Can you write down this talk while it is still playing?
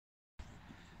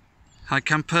Hi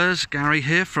campers, Gary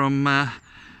here from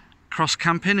Cross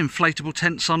Camping Inflatable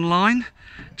Tents Online.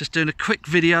 Just doing a quick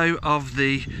video of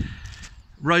the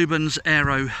Robens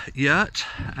Aero Yurt,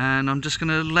 and I'm just going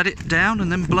to let it down and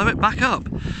then blow it back up.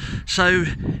 So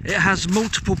it has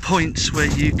multiple points where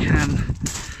you can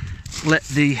let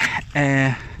the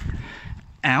air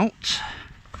out,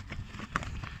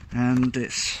 and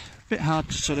it's a bit hard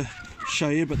to sort of show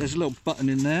you, but there's a little button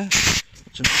in there.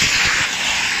 So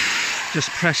just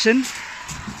pressing,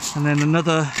 and then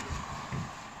another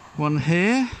one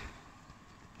here.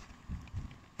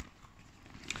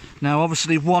 Now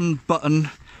obviously one button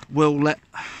will let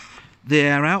the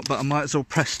air out, but I might as well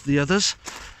press the others.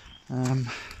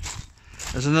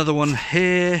 There's another one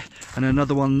here and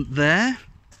another one there.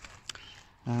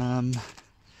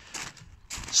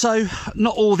 So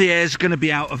not all the air is going to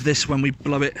be out of this when we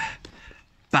blow it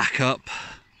back up,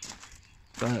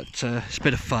 but it's a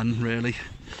bit of fun really.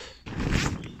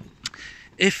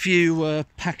 If you were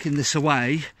packing this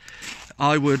away,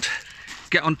 I would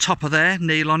get on top of there,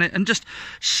 kneel on it, and just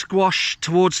squash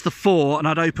towards the fore, and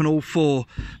I'd open all four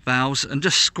valves and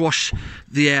just squash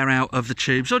the air out of the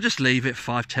tubes, or just leave it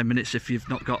 5-10 minutes if you've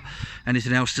not got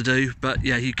anything else to do. But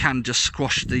yeah, you can just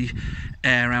squash the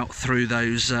air out through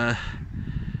those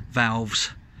valves.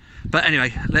 But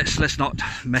anyway, let's not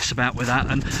mess about with that.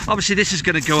 And obviously this is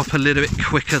going to go up a little bit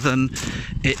quicker than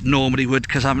it normally would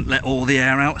because I haven't let all the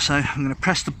air out. So I'm going to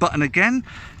press the button again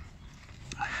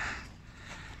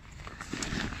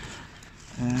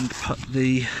and put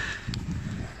the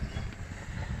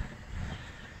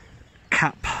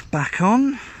cap back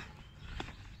on.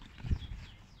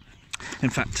 In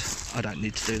fact, I don't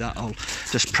need to do that. I'll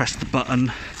just press the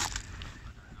button.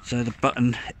 So the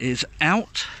button is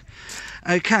out.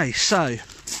 Okay, so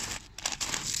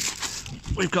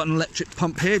we've got an electric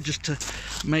pump here just to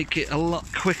make it a lot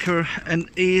quicker and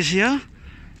easier.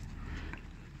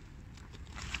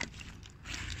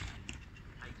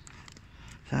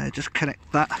 So just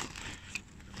connect that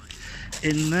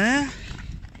in there.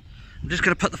 I'm just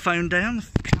going to put the phone down,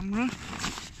 the camera.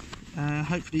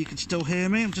 Hopefully you can still hear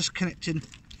me. I'm just connecting.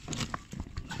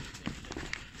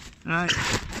 Right,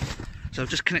 so I've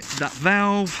just connected that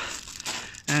valve,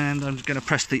 and I'm going to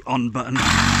press the on button.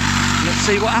 Let's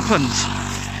see what happens.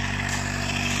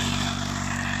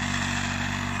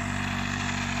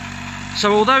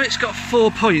 So although it's got 4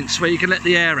 points where you can let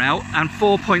the air out and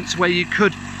 4 points where you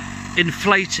could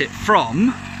inflate it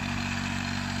from,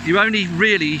 you only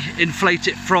really inflate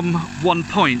it from 1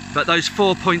 point, but those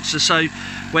 4 points or so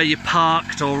where you're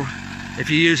parked, or if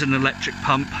you use an electric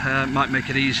pump, might make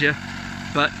it easier.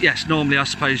 But yes, normally I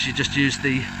suppose you just use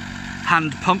the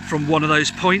hand pump from one of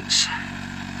those points,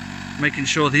 making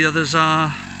sure the others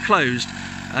are closed,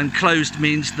 and closed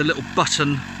means the little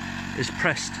button is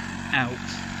pressed out.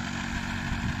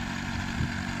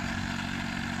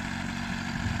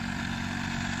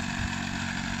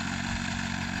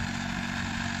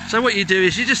 So what you do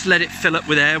is you just let it fill up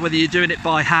with air, whether you're doing it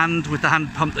by hand with the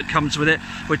hand pump that comes with it,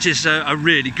 which is a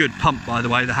really good pump by the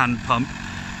way, the hand pump.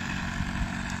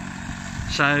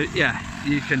 So yeah,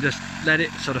 you can just let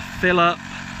it sort of fill up,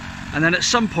 and then at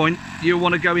some point you'll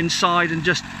want to go inside and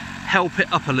just help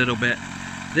it up a little bit.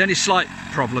 The only slight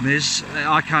problem is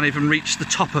I can't even reach the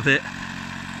top of it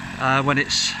when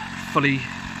it's fully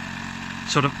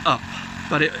sort of up,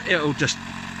 but it'll just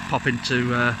pop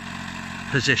into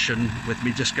position with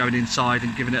me just going inside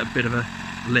and giving it a bit of a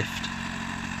lift.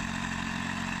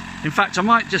 In fact, I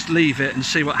might just leave it and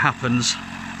see what happens.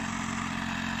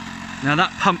 Now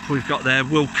that pump we've got there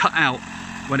will cut out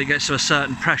when it gets to a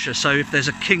certain pressure, so if there's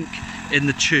a kink in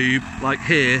the tube like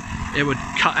here, it would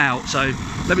cut out. So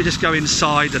let me just go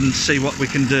inside and see what we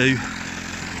can do.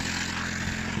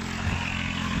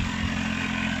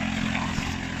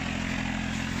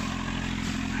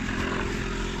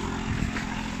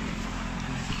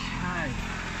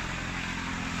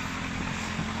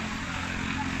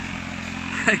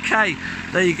 Okay,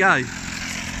 there you go.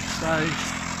 So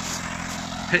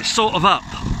it's sort of up,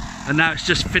 and now it's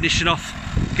just finishing off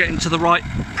getting to the right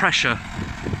pressure.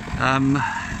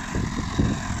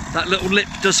 That little lip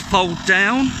does fold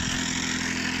down,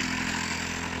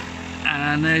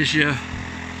 and there's your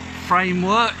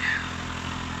framework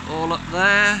all up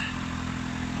there.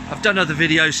 I've done other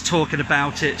videos talking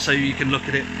about it so you can look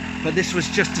at it, but this was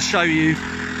just to show you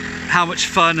how much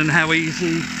fun and how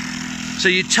easy. So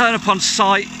you'd turn up on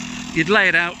site, you'd lay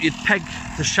it out, you'd peg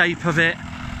the shape of it,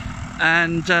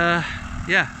 and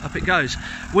yeah, up it goes.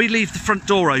 We leave the front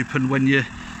door open when you're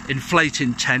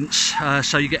inflating tents,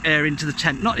 so you get air into the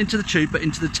tent, not into the tube but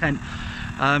into the tent.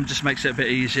 Just makes it a bit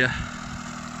easier.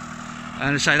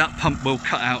 And I say that pump will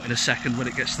cut out in a second when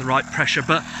it gets the right pressure.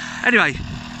 But anyway,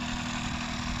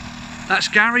 that's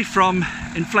Gary from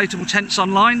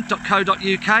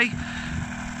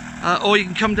inflatabletents.online.co.uk. Or you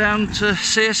can come down to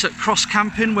see us at Cross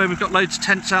Camping, where we've got loads of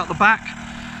tents out the back,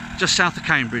 just south of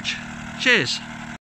Cambridge. Cheers.